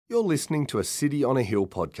You're listening to a City on a Hill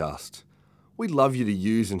podcast. We'd love you to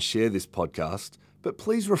use and share this podcast, but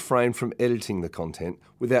please refrain from editing the content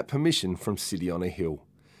without permission from City on a Hill.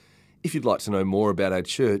 If you'd like to know more about our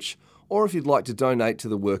church, or if you'd like to donate to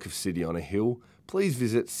the work of City on a Hill, please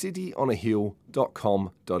visit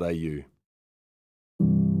cityonahill.com.au.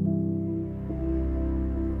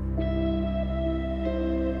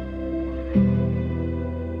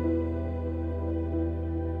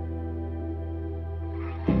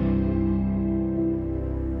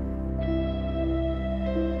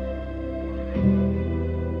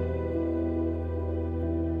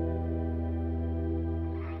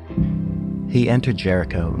 He entered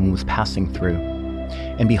Jericho and was passing through.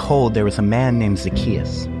 And behold, there was a man named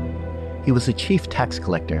Zacchaeus. He was a chief tax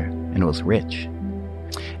collector and was rich.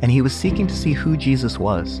 And he was seeking to see who Jesus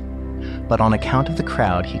was. But on account of the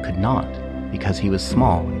crowd he could not, because he was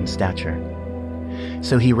small in stature.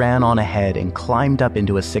 So he ran on ahead and climbed up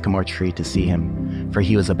into a sycamore tree to see him, for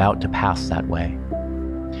he was about to pass that way.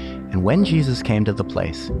 And when Jesus came to the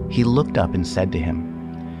place, he looked up and said to him,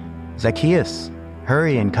 "Zacchaeus,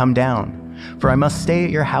 hurry and come down, for I must stay at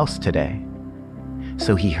your house today."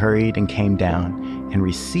 So he hurried and came down and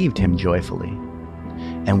received him joyfully.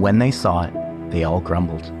 And when they saw it, they all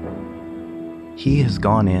grumbled. "He has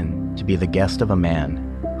gone in to be the guest of a man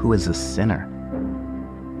who is a sinner."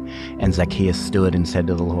 And Zacchaeus stood and said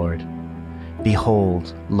to the Lord,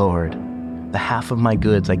 "Behold, Lord, the half of my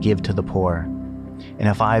goods I give to the poor, and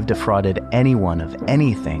if I have defrauded anyone of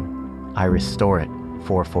anything, I restore it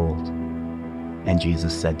fourfold." And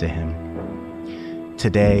Jesus said to him,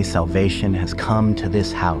 "Today salvation has come to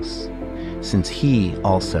this house, since he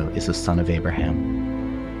also is a son of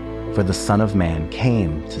Abraham. For the Son of Man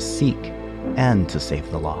came to seek and to save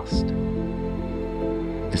the lost."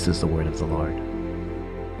 This is the word of the Lord.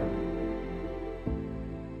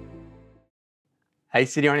 Hey,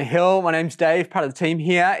 City on a Hill. My name's Dave, part of the team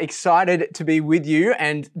here. Excited to be with you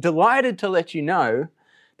and delighted to let you know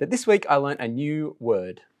that this week I learnt a new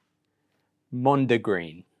word,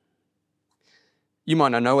 mondegreen. You might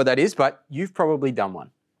not know what that is, but you've probably done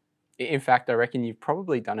one. In fact, I reckon you've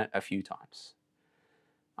probably done it a few times.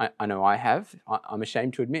 I know I have. I'm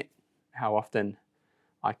ashamed to admit how often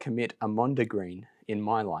I commit a mondegreen in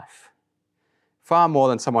my life. Far more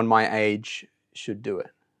than someone my age should do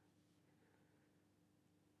it.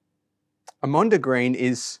 A mondegreen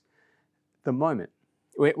is the moment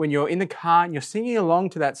when you're in the car and you're singing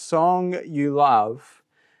along to that song you love,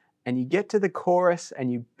 and you get to the chorus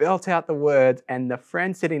and you belt out the words, and the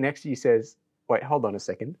friend sitting next to you says, "Wait, hold on a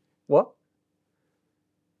second. What?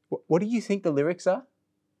 What do you think the lyrics are?"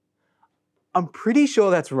 I'm pretty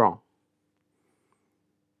sure that's wrong.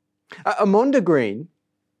 A mondegreen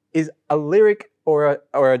is a lyric or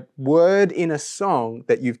a word in a song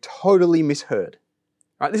that you've totally misheard.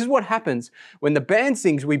 Right, this is what happens when the band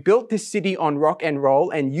sings, "We built this city on rock and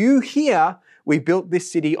roll," and you hear, "We built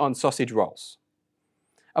this city on sausage rolls."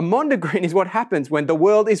 A mondegreen is what happens when the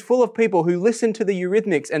world is full of people who listen to the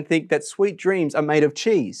Eurythmics and think that sweet dreams are made of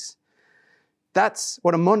cheese. That's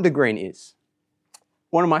what a mondegreen is.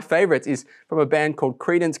 One of my favorites is from a band called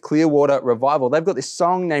Creedence Clearwater Revival. They've got this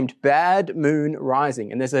song named "Bad Moon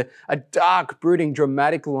Rising," and there's a dark, brooding,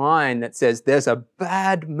 dramatic line that says, "There's a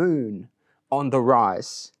bad moon on the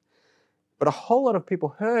rise." But a whole lot of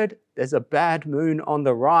people heard "There's a bad moon on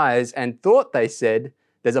the rise" and thought they said,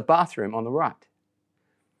 "There's a bathroom on the right."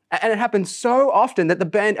 And it happened so often that the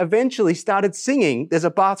band eventually started singing "There's a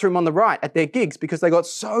bathroom on the right" at their gigs because they got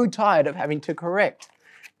so tired of having to correct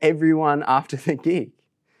everyone after the gig.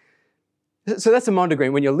 So that's a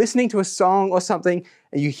mondegreen. When you're listening to a song or something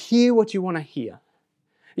and you hear what you want to hear,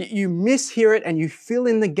 you mishear it and you fill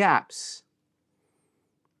in the gaps.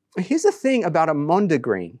 Here's the thing about a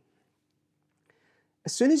mondegreen.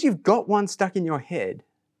 As soon as you've got one stuck in your head,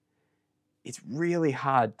 it's really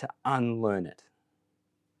hard to unlearn it.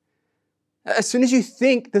 As soon as you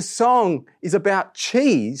think the song is about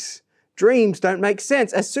cheese, dreams don't make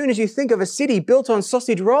sense. As soon as you think of a city built on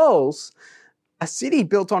sausage rolls, a city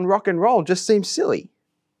built on rock and roll just seems silly.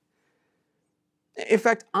 In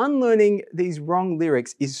fact, unlearning these wrong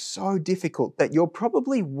lyrics is so difficult that you're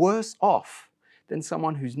probably worse off than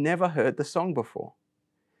someone who's never heard the song before.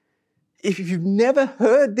 If you've never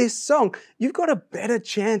heard this song, you've got a better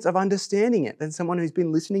chance of understanding it than someone who's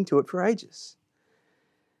been listening to it for ages.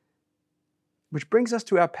 Which brings us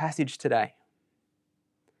to our passage today.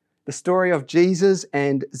 The story of Jesus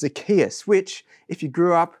and Zacchaeus, which, if you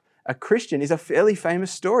grew up a Christian, is a fairly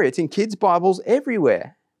famous story. It's in kids' Bibles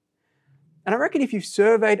everywhere. And I reckon if you've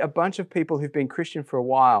surveyed a bunch of people who've been Christian for a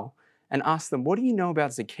while and asked them, "What do you know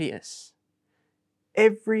about Zacchaeus?"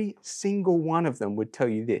 every single one of them would tell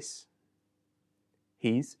you this: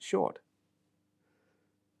 he's short.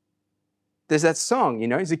 There's that song,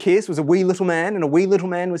 Zacchaeus was a wee little man, and a wee little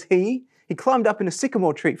man was he. He climbed up in a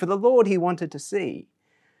sycamore tree for the Lord he wanted to see.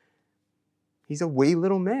 He's a wee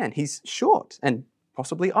little man. He's short and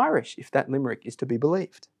possibly Irish, if that limerick is to be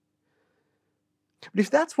believed. But if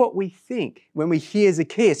that's what we think when we hear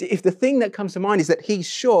Zacchaeus, if the thing that comes to mind is that he's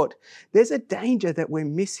short, there's a danger that we're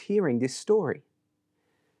mishearing this story.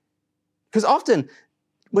 Because often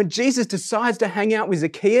when Jesus decides to hang out with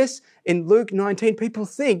Zacchaeus in Luke 19, people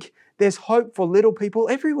think there's hope for little people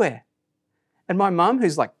everywhere. And my mum,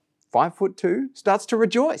 who's like 5'2", starts to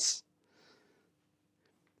rejoice.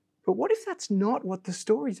 But what if that's not what the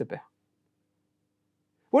story's about?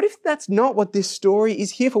 What if that's not what this story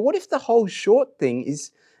is here for? What if the whole short thing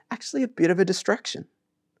is actually a bit of a distraction?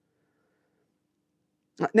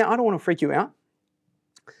 Now, I don't want to freak you out,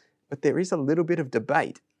 but there is a little bit of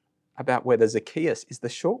debate about whether Zacchaeus is the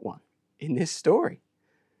short one in this story.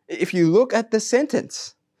 If you look at the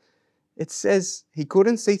sentence, it says he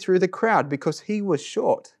couldn't see through the crowd because he was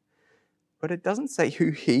short, but it doesn't say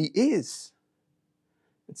who he is.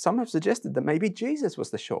 And some have suggested that maybe Jesus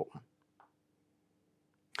was the short one.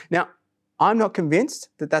 Now, I'm not convinced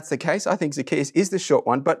that that's the case. I think Zacchaeus is the short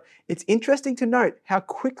one, but it's interesting to note how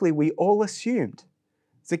quickly we all assumed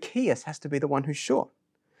Zacchaeus has to be the one who's short.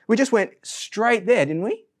 We just went straight there, didn't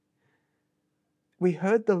we? We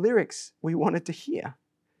heard the lyrics we wanted to hear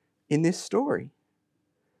in this story.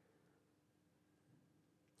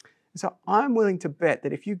 So I'm willing to bet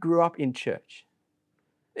that if you grew up in church,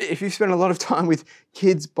 if you spent a lot of time with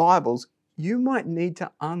kids' Bibles, you might need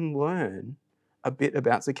to unlearn a bit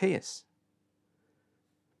about Zacchaeus.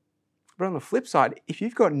 But on the flip side, if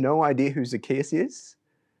you've got no idea who Zacchaeus is,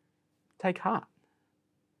 take heart.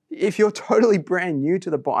 If you're totally brand new to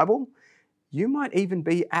the Bible, you might even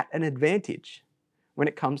be at an advantage when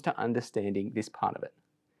it comes to understanding this part of it.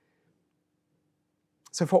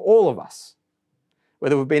 So for all of us,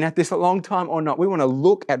 whether we've been at this a long time or not, we want to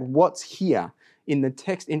look at what's here in the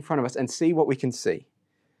text in front of us and see what we can see.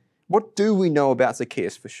 What do we know about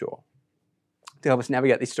Zacchaeus for sure? To help us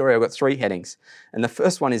navigate this story, I've got 3 headings. And the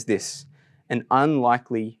first one is this: an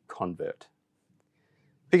unlikely convert.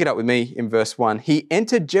 Pick it up with me in verse 1. He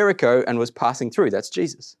entered Jericho and was passing through. That's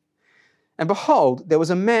Jesus. And behold, there was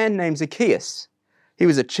a man named Zacchaeus. He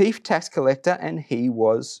was a chief tax collector and he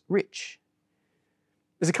was rich.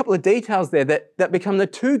 There's a couple of details there that become the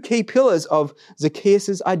 2 key pillars of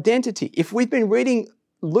Zacchaeus' identity. If we've been reading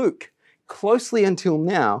Luke closely until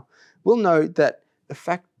now, we'll know that the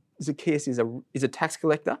fact Zacchaeus is a tax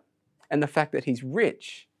collector and the fact that he's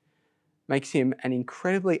rich makes him an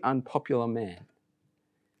incredibly unpopular man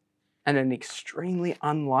and an extremely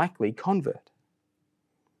unlikely convert.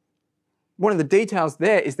 One of the details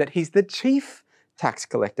there is that he's the chief tax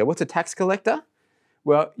collector. What's a tax collector?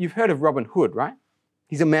 Well, you've heard of Robin Hood, right?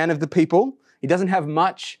 He's a man of the people. He doesn't have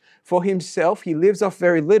much for himself. He lives off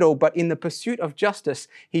very little, but in the pursuit of justice,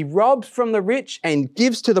 he robs from the rich and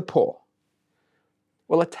gives to the poor.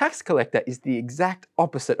 Well, a tax collector is the exact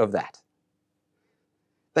opposite of that.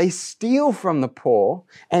 They steal from the poor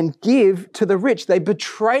and give to the rich. They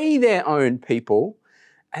betray their own people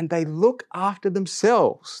and they look after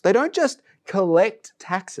themselves. They don't just collect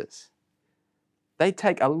taxes. They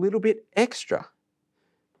take a little bit extra.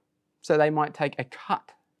 So they might take a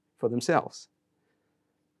cut for themselves.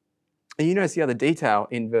 And you notice the other detail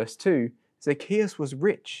in verse 2, Zacchaeus was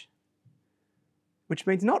rich, which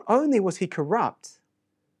means not only was he corrupt,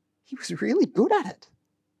 he was really good at it.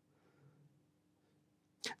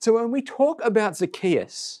 So when we talk about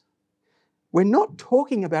Zacchaeus, we're not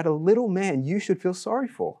talking about a little man you should feel sorry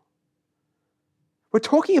for. We're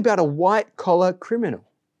talking about a white-collar criminal.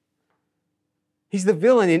 He's the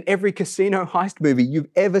villain in every casino heist movie you've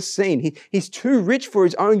ever seen. He's too rich for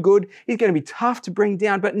his own good. He's going to be tough to bring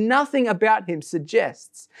down, but nothing about him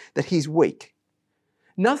suggests that he's weak.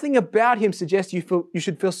 Nothing about him suggests you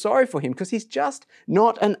should feel sorry for him because he's just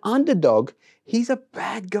not an underdog. He's a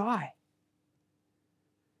bad guy.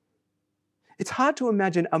 It's hard to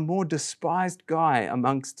imagine a more despised guy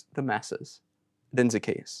amongst the masses than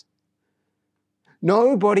Zacchaeus.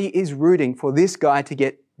 Nobody is rooting for this guy to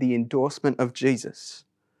get the endorsement of Jesus.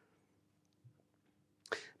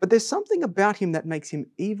 But there's something about him that makes him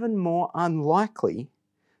even more unlikely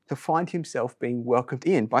to find himself being welcomed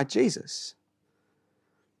in by Jesus.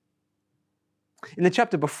 In the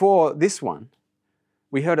chapter before this one,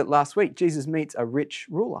 we heard it last week, Jesus meets a rich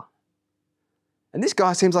ruler. And this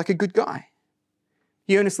guy seems like a good guy.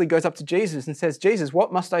 He earnestly goes up to Jesus and says, Jesus,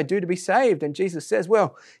 what must I do to be saved? And Jesus says,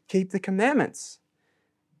 well, keep the commandments.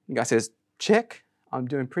 The guy says, check, I'm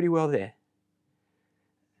doing pretty well there.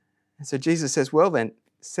 And so Jesus says, well then,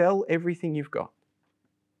 sell everything you've got.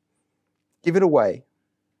 Give it away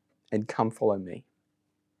and come follow me.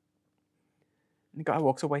 And the guy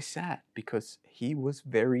walks away sad because he was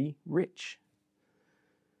very rich.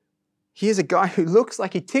 Here's a guy who looks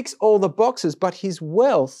like he ticks all the boxes, but his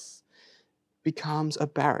wealth becomes a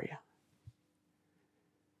barrier.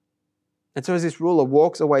 And so as this ruler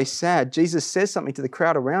walks away sad, Jesus says something to the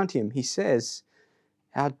crowd around him. He says,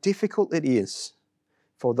 how difficult it is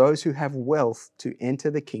for those who have wealth to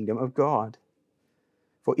enter the kingdom of God.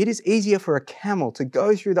 For it is easier for a camel to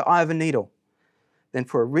go through the eye of a needle than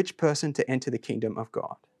for a rich person to enter the kingdom of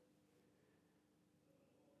God.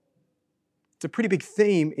 It's a pretty big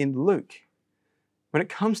theme in Luke. When it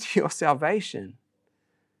comes to your salvation,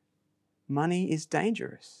 money is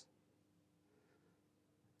dangerous.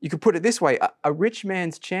 You could put it this way, a rich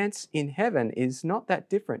man's chance in heaven is not that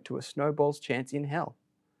different to a snowball's chance in hell.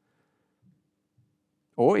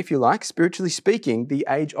 Or, if you like, spiritually speaking, the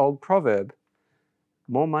age-old proverb,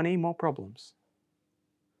 more money, more problems.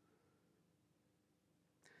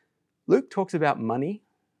 Luke talks about money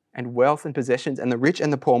and wealth and possessions and the rich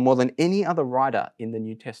and the poor more than any other writer in the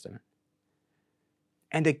New Testament.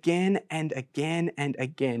 And again and again and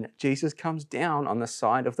again, Jesus comes down on the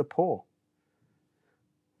side of the poor.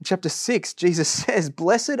 In chapter 6, Jesus says,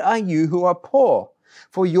 blessed are you who are poor,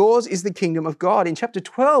 for yours is the kingdom of God. In chapter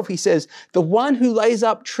 12, he says, the one who lays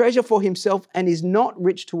up treasure for himself and is not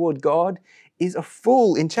rich toward God is a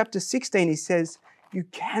fool. In chapter 16, he says, you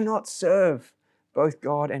cannot serve both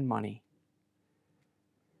God and money.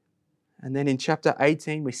 And then in chapter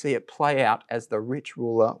 18, we see it play out as the rich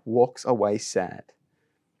ruler walks away sad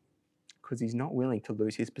because he's not willing to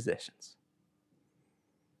lose his possessions.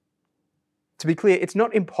 To be clear, it's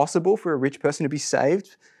not impossible for a rich person to be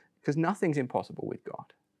saved because nothing's impossible with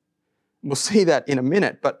God. We'll see that in a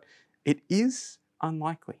minute, but it is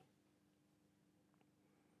unlikely.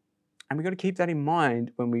 And we've got to keep that in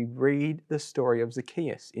mind when we read the story of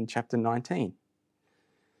Zacchaeus in chapter 19.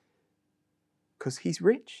 Because he's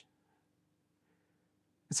rich.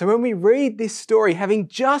 So when we read this story, having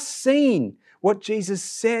just seen what Jesus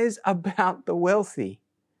says about the wealthy,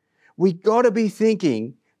 we got to be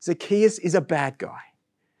thinking Zacchaeus is a bad guy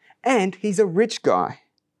and he's a rich guy.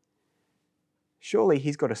 Surely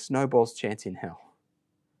he's got a snowball's chance in hell.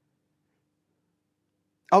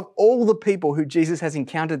 Of all the people who Jesus has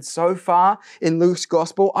encountered so far in Luke's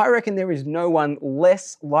gospel, I reckon there is no one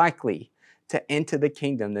less likely to enter the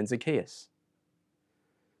kingdom than Zacchaeus.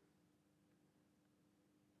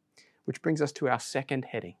 Which brings us to our second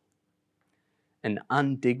heading, an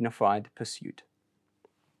undignified pursuit.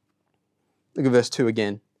 Look at verse 2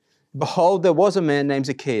 again. Behold, there was a man named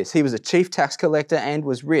Zacchaeus. He was a chief tax collector and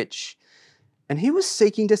was rich. And he was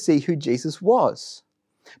seeking to see who Jesus was.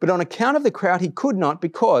 But on account of the crowd, he could not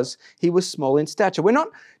because he was small in stature. We're not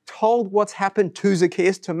told what's happened to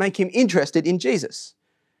Zacchaeus to make him interested in Jesus.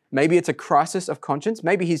 Maybe it's a crisis of conscience.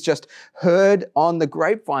 Maybe he's just heard on the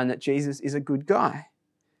grapevine that Jesus is a good guy.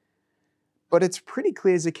 But it's pretty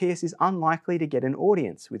clear Zacchaeus is unlikely to get an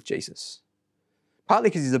audience with Jesus. Partly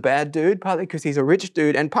because he's a bad dude, partly because he's a rich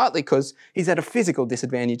dude, and partly because he's at a physical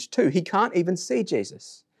disadvantage too. He can't even see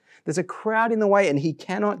Jesus. There's a crowd in the way and he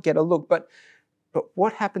cannot get a look. But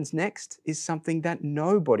what happens next is something that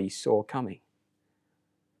nobody saw coming.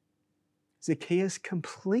 Zacchaeus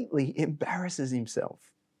completely embarrasses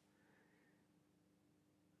himself.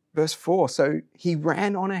 Verse 4, so he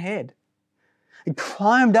ran on ahead and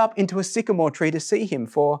climbed up into a sycamore tree to see him,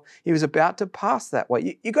 for he was about to pass that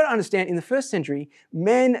way. You've got to understand, in the first century,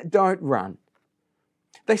 men don't run.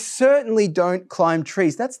 They certainly don't climb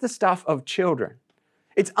trees. That's the stuff of children.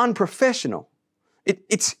 It's unprofessional.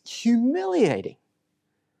 It's humiliating.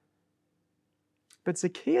 But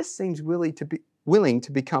Zacchaeus seems willing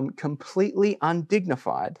to become completely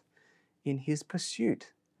undignified in his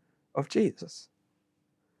pursuit of Jesus.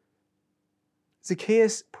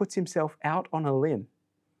 Zacchaeus puts himself out on a limb,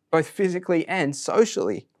 both physically and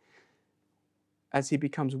socially, as he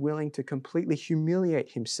becomes willing to completely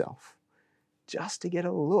humiliate himself just to get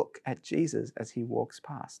a look at Jesus as he walks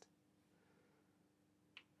past.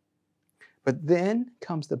 But then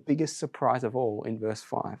comes the biggest surprise of all in verse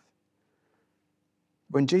 5.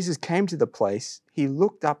 When Jesus came to the place, he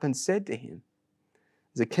looked up and said to him,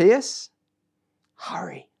 Zacchaeus,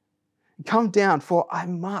 hurry, come down, for I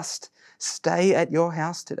must stay at your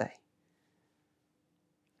house today.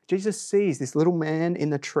 Jesus sees this little man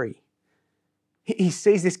in the tree. He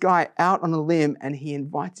sees this guy out on a limb and he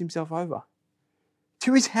invites himself over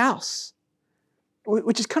to his house,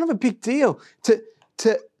 which is kind of a big deal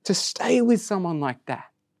to stay with someone like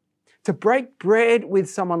that, To break bread with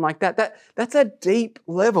someone like that's a deep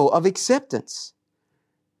level of acceptance.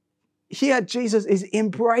 Here, Jesus is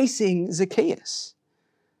embracing Zacchaeus.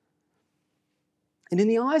 And in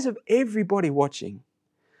the eyes of everybody watching,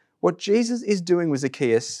 what Jesus is doing with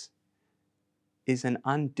Zacchaeus is an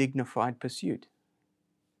undignified pursuit.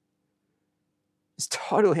 It's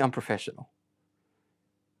totally unprofessional.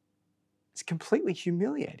 It's completely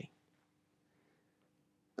humiliating.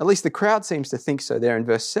 At least the crowd seems to think so there in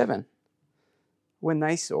verse 7. When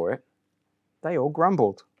they saw it, they all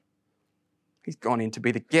grumbled. He's gone in to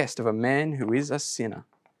be the guest of a man who is a sinner.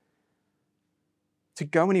 To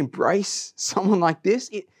go and embrace someone like this,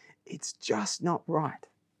 it's just not right.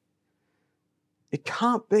 It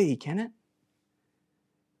can't be, can it?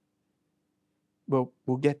 Well,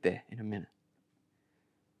 we'll get there in a minute.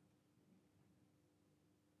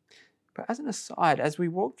 But as an aside, as we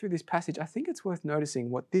walk through this passage, I think it's worth noticing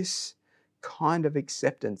what this kind of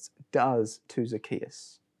acceptance does to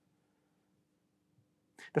Zacchaeus.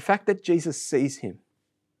 The fact that Jesus sees him,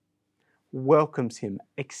 welcomes him,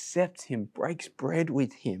 accepts him, breaks bread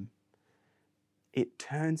with him, it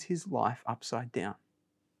turns his life upside down.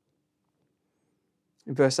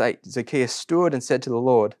 In verse 8, Zacchaeus stood and said to the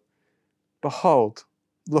Lord, "Behold,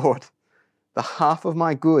 Lord, the half of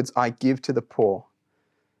my goods I give to the poor.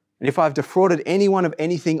 And if I've defrauded anyone of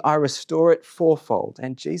anything, I restore it fourfold."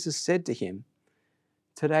 And Jesus said to him,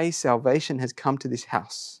 "Today salvation has come to this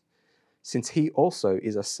house, since he also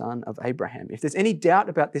is a son of Abraham." If there's any doubt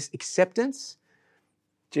about this acceptance,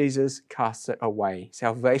 Jesus casts it away.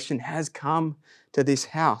 Salvation has come to this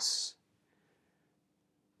house.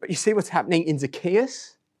 But you see what's happening in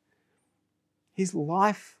Zacchaeus? His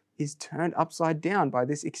life is turned upside down by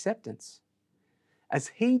this acceptance, as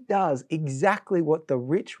he does exactly what the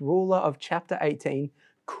rich ruler of chapter 18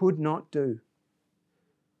 could not do.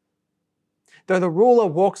 Though the ruler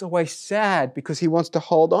walks away sad because he wants to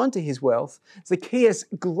hold on to his wealth, Zacchaeus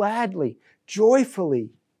gladly,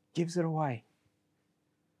 joyfully gives it away.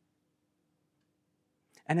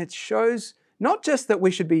 And it shows not just that we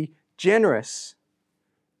should be generous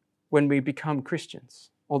when we become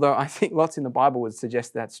Christians, although I think lots in the Bible would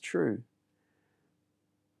suggest that's true.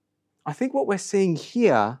 I think what we're seeing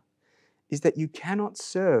here is that you cannot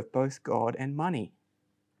serve both God and money.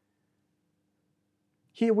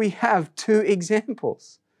 Here we have two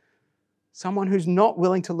examples. Someone who's not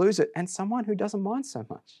willing to lose it and someone who doesn't mind so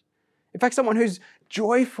much. In fact, someone who's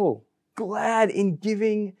joyful, glad in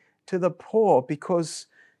giving to the poor because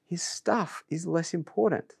his stuff is less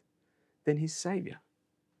important than his Savior.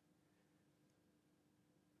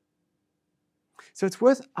 So it's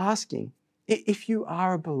worth asking, if you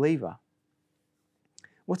are a believer,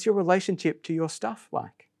 what's your relationship to your stuff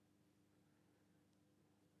like?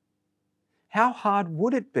 How hard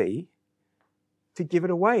would it be to give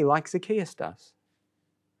it away like Zacchaeus does?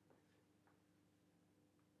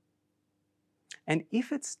 And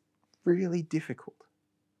if it's really difficult,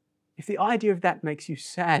 if the idea of that makes you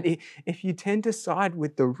sad, if you tend to side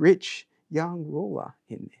with the rich young ruler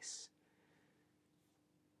in this,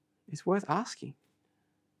 it's worth asking.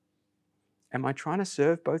 Am I trying to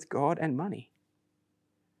serve both God and money?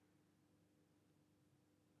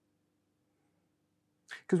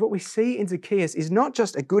 Because what we see in Zacchaeus is not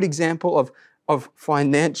just a good example of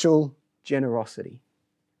financial generosity.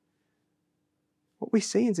 What we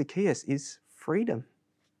see in Zacchaeus is freedom.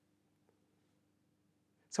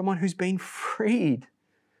 Someone who's been freed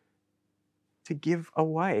to give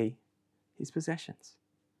away his possessions.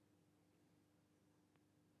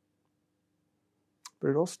 But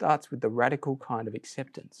it all starts with the radical kind of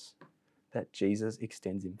acceptance that Jesus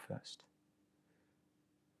extends him first.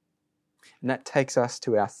 And that takes us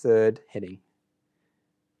to our third heading,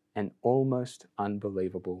 an almost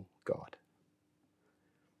unbelievable God.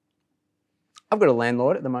 I've got a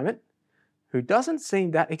landlord at the moment who doesn't seem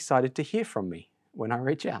that excited to hear from me when I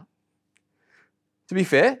reach out. To be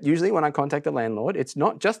fair, usually when I contact a landlord, it's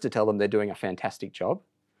not just to tell them they're doing a fantastic job.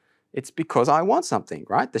 It's because I want something,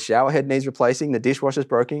 right? The shower head needs replacing, the dishwasher's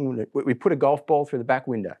broken, we put a golf ball through the back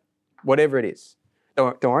window, whatever it is.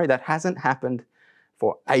 Don't worry, that hasn't happened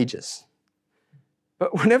for ages.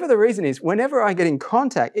 But whatever the reason is, whenever I get in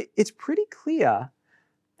contact, it's pretty clear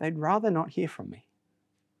they'd rather not hear from me.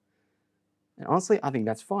 And honestly, I think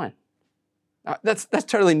that's fine. That's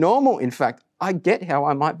totally normal. In fact, I get how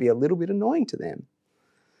I might be a little bit annoying to them.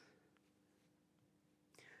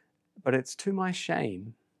 But it's to my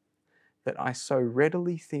shame that I so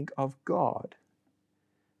readily think of God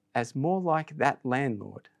as more like that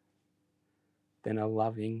landlord than a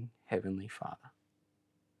loving Heavenly Father.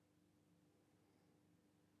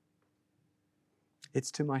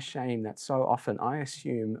 It's to my shame that so often I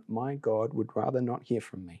assume my God would rather not hear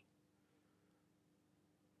from me.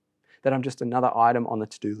 That I'm just another item on the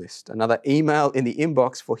to-do list, another email in the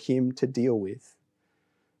inbox for him to deal with.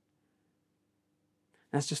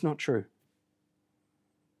 That's just not true.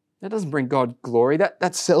 That doesn't bring God glory.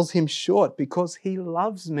 That sells him short because he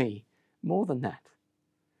loves me more than that.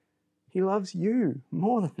 He loves you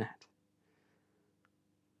more than that.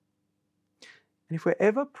 And if we're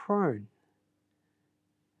ever prone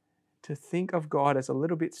to think of God as a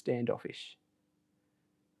little bit standoffish,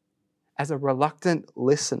 as a reluctant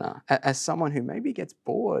listener, as someone who maybe gets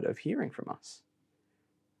bored of hearing from us,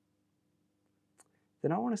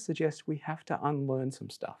 then I want to suggest we have to unlearn some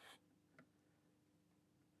stuff.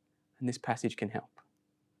 And this passage can help.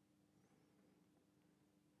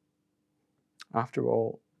 After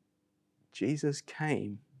all, Jesus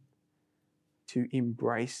came to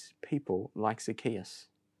embrace people like Zacchaeus.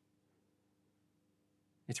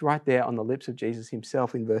 It's right there on the lips of Jesus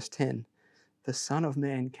himself in verse 10. The Son of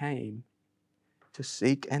Man came to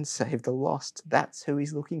seek and save the lost. That's who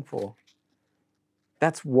he's looking for.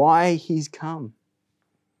 That's why he's come.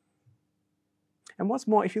 And what's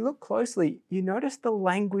more, if you look closely, you notice the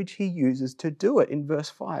language he uses to do it in verse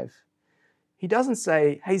 5. He doesn't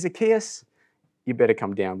say, hey, Zacchaeus, you better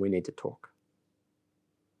come down, we need to talk.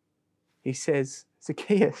 He says,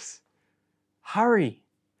 Zacchaeus, hurry,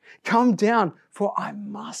 come down, for I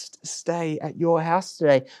must stay at your house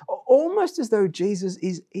today. Almost as though Jesus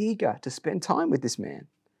is eager to spend time with this man.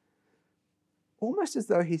 Almost as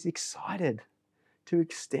though he's excited to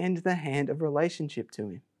extend the hand of relationship to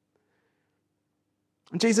him.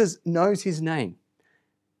 Jesus knows his name.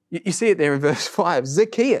 You see it there in verse 5.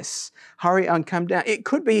 Zacchaeus, hurry and come down. It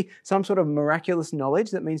could be some sort of miraculous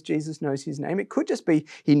knowledge that means Jesus knows his name. It could just be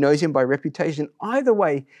he knows him by reputation. Either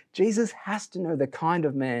way, Jesus has to know the kind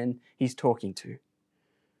of man he's talking to.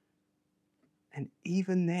 And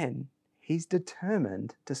even then, he's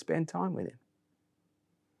determined to spend time with him.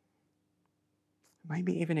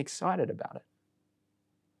 Maybe even excited about it.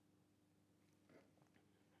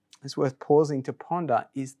 It's worth pausing to ponder,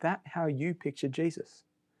 is that how you picture Jesus?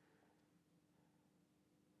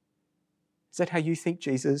 Is that how you think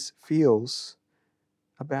Jesus feels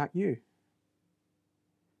about you?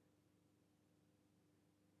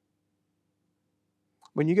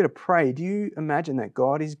 When you go to pray, do you imagine that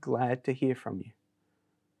God is glad to hear from you?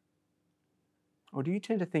 Or do you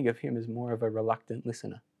tend to think of him as more of a reluctant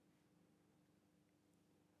listener?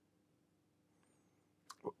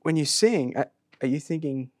 When you sing, are you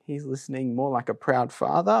thinking he's listening more like a proud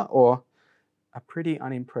father or a pretty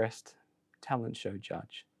unimpressed talent show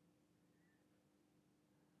judge?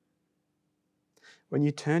 When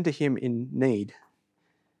you turn to him in need,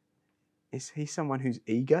 is he someone who's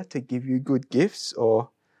eager to give you good gifts or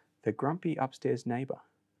the grumpy upstairs neighbor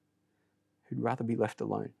who'd rather be left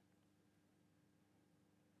alone?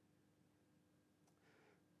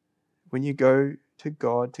 When you go to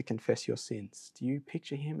God to confess your sins, do you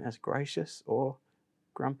picture him as gracious or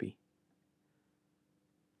grumpy?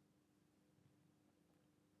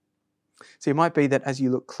 So it might be that as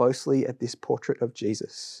you look closely at this portrait of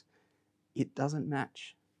Jesus, it doesn't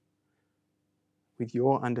match with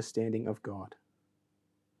your understanding of God.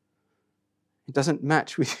 It doesn't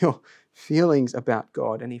match with your feelings about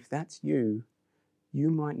God. And if that's you,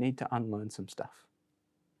 you might need to unlearn some stuff.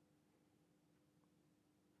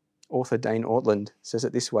 Author Dane Ortland says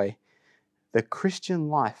it this way: the Christian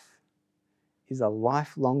life is a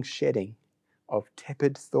lifelong shedding of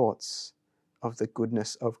tepid thoughts of the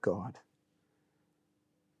goodness of God.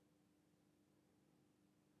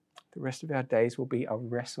 The rest of our days will be a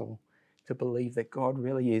wrestle to believe that God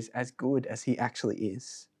really is as good as he actually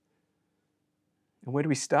is. And where do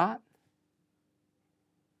we start?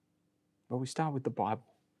 Well, we start with the Bible.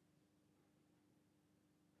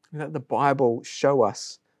 Let the Bible show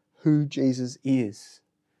us who Jesus is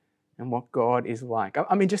and what God is like.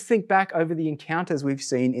 I mean, just think back over the encounters we've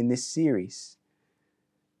seen in this series.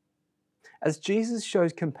 As Jesus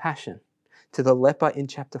shows compassion to the leper in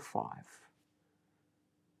chapter 5,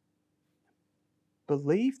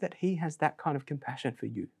 believe that he has that kind of compassion for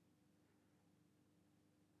you.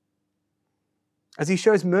 As he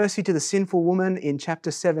shows mercy to the sinful woman in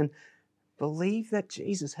chapter 7, believe that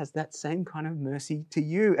Jesus has that same kind of mercy to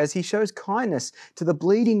you. As he shows kindness to the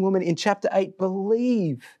bleeding woman in chapter 8,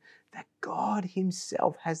 believe that God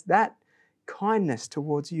himself has that kindness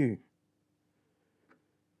towards you.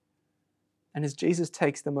 And as Jesus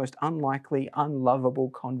takes the most unlikely, unlovable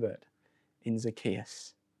convert in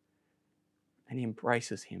Zacchaeus, and he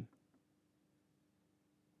embraces him,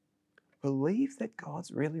 believe that God's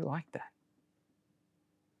really like that.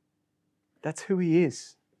 That's who he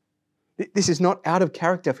is. This is not out of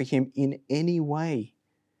character for him in any way.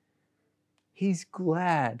 He's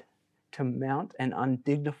glad to mount an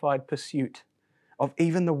undignified pursuit of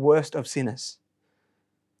even the worst of sinners.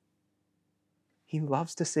 He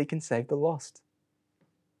loves to seek and save the lost,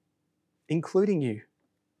 including you.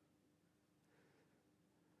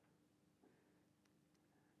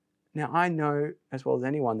 Now, I know as well as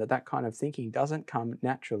anyone that that kind of thinking doesn't come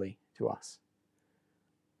naturally to us.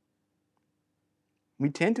 We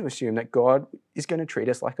tend to assume that God is going to treat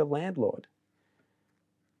us like a landlord.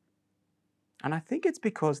 And I think it's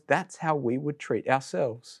because that's how we would treat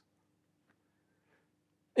ourselves.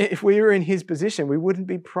 If we were in his position, we wouldn't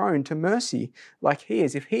be prone to mercy like he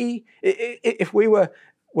is. If we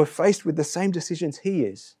were faced with the same decisions he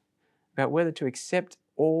is about whether to accept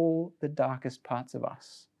all the darkest parts of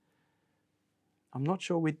us, I'm not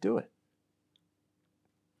sure we'd do it.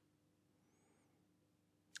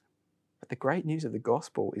 But the great news of the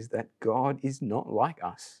gospel is that God is not like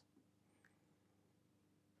us.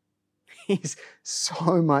 He's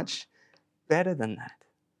so much better than that.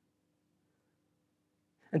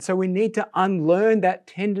 And so we need to unlearn that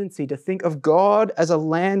tendency to think of God as a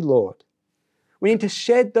landlord. We need to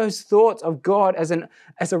shed those thoughts of God as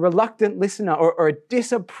a reluctant listener or a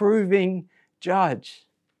disapproving judge.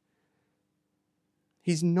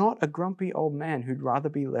 He's not a grumpy old man who'd rather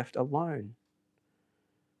be left alone.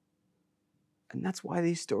 And that's why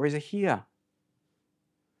these stories are here.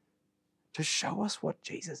 To show us what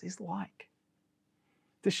Jesus is like.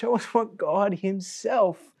 To show us what God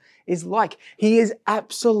himself is like. He is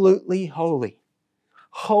absolutely holy.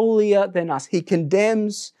 Holier than us. He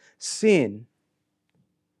condemns sin.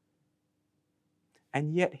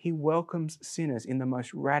 And yet he welcomes sinners in the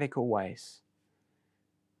most radical ways.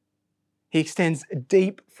 He extends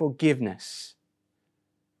deep forgiveness.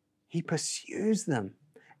 He pursues them,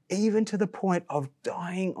 even to the point of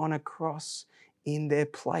dying on a cross in their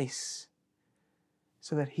place,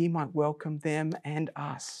 so that he might welcome them and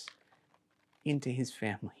us into his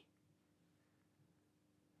family.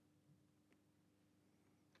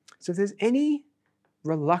 So if there's any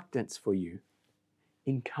reluctance for you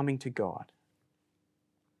in coming to God,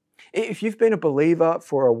 if you've been a believer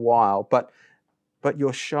for a while, but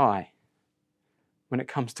you're shy when it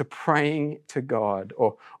comes to praying to God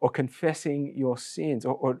or confessing your sins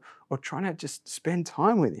or trying to just spend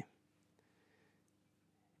time with him,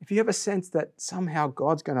 if you have a sense that somehow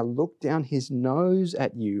God's going to look down his nose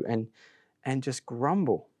at you and just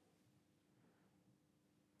grumble,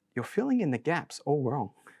 you're filling in the gaps all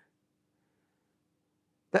wrong.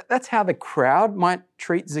 That's how the crowd might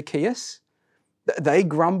treat Zacchaeus. They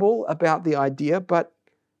grumble about the idea, but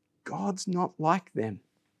God's not like them.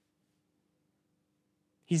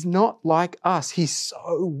 He's not like us. He's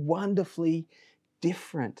so wonderfully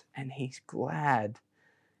different, and he's glad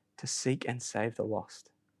to seek and save the lost.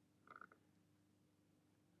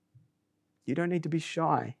 You don't need to be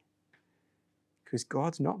shy, because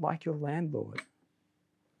God's not like your landlord.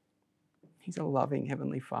 He's a loving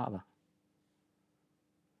Heavenly Father.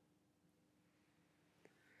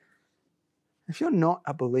 If you're not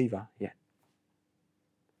a believer yet,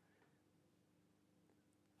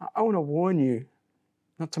 I want to warn you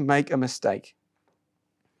not to make a mistake.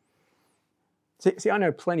 See, I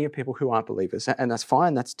know plenty of people who aren't believers, and that's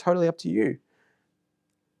fine. That's totally up to you.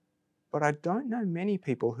 But I don't know many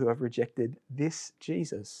people who have rejected this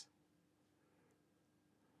Jesus.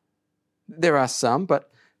 There are some, but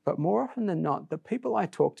more often than not, the people I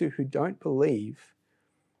talk to who don't believe,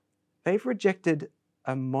 they've rejected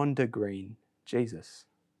a mondegreen Jesus.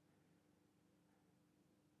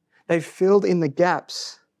 They've filled in the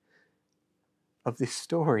gaps of this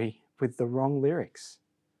story with the wrong lyrics.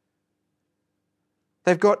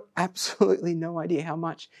 They've got absolutely no idea how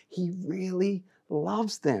much he really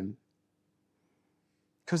loves them,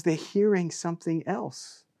 because they're hearing something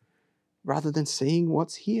else rather than seeing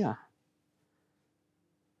what's here.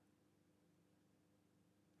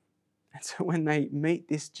 And so when they meet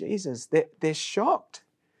this Jesus, they're shocked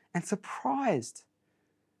and surprised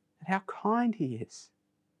at how kind he is,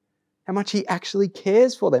 how much he actually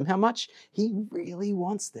cares for them, how much he really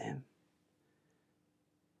wants them.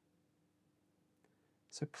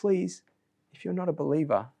 So please, if you're not a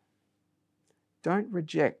believer, don't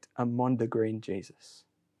reject a mondegreen Jesus.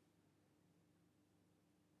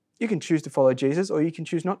 You can choose to follow Jesus or you can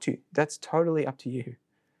choose not to. That's totally up to you.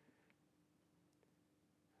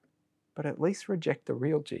 But at least reject the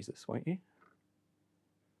real Jesus, won't you?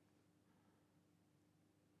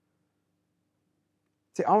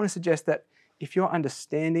 See, I want to suggest that if your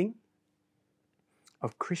understanding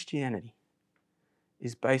of Christianity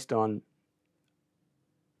is based on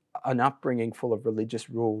an upbringing full of religious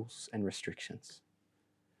rules and restrictions.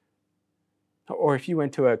 Or if you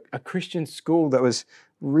went to a Christian school that was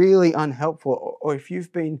really unhelpful, or if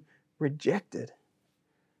you've been rejected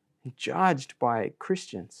and judged by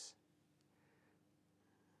Christians,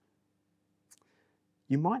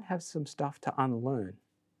 you might have some stuff to unlearn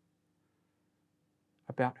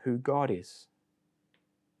about who God is.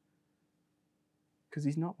 Because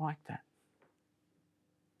He's not like that.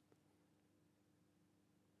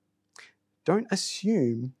 Don't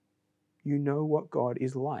assume you know what God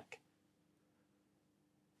is like.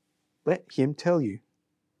 Let Him tell you.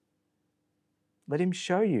 Let Him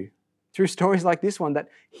show you through stories like this one that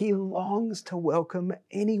He longs to welcome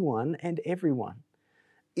anyone and everyone,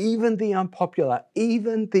 even the unpopular,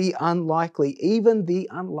 even the unlikely, even the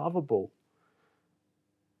unlovable.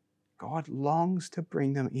 God longs to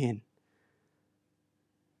bring them in.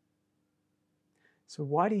 So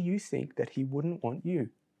why do you think that He wouldn't want you?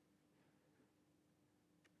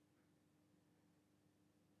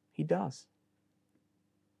 He does.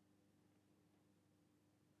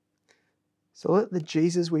 So let the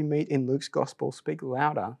Jesus we meet in Luke's gospel speak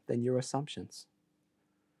louder than your assumptions.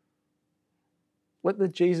 Let the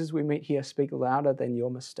Jesus we meet here speak louder than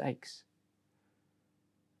your mistakes.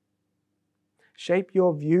 Shape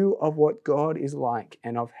your view of what God is like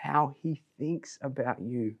and of how He thinks about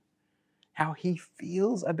you, how He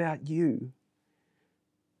feels about you.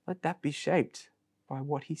 Let that be shaped by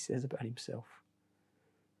what He says about Himself.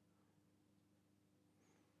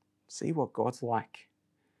 See what God's like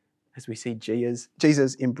as we see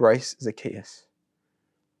Jesus embrace Zacchaeus,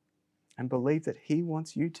 and believe that He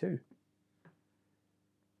wants you too.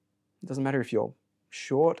 It doesn't matter if you're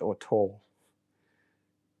short or tall.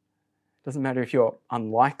 It doesn't matter if you're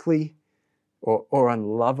unlikely or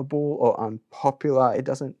unlovable or unpopular. It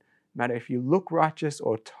doesn't matter if you look righteous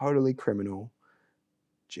or totally criminal.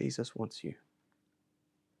 Jesus wants you.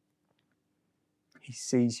 He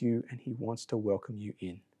sees you and He wants to welcome you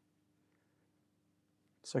in.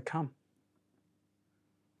 So come.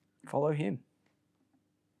 Follow Him.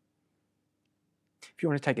 If you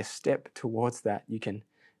want to take a step towards that, you can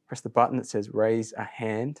press the button that says raise a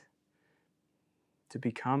hand to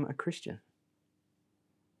become a Christian.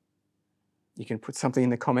 You can put something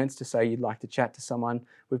in the comments to say you'd like to chat to someone.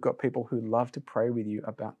 We've got people who love to pray with you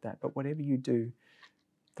about that. But whatever you do,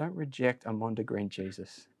 don't reject a Mondegreen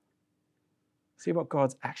Jesus. See what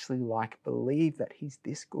God's actually like. Believe that He's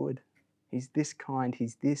this good. He's this kind.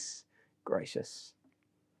 He's this gracious.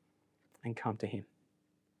 And come to Him.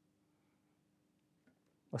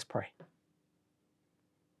 Let's pray.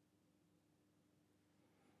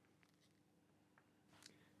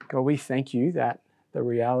 God, we thank You that the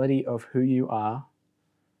reality of who You are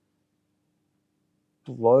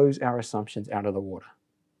blows our assumptions out of the water.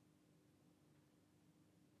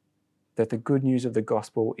 That the good news of the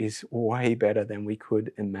gospel is way better than we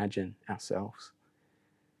could imagine ourselves.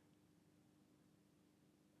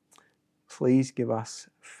 Please give us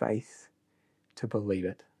faith to believe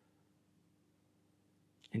it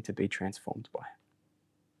and to be transformed by it.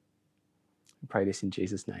 I pray this in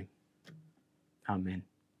Jesus' name. Amen.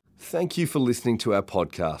 Thank you for listening to our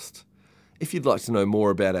podcast. If you'd like to know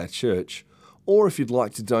more about our church, or if you'd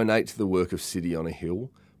like to donate to the work of City on a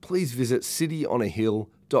Hill, please visit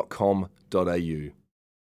cityonahill.com.au.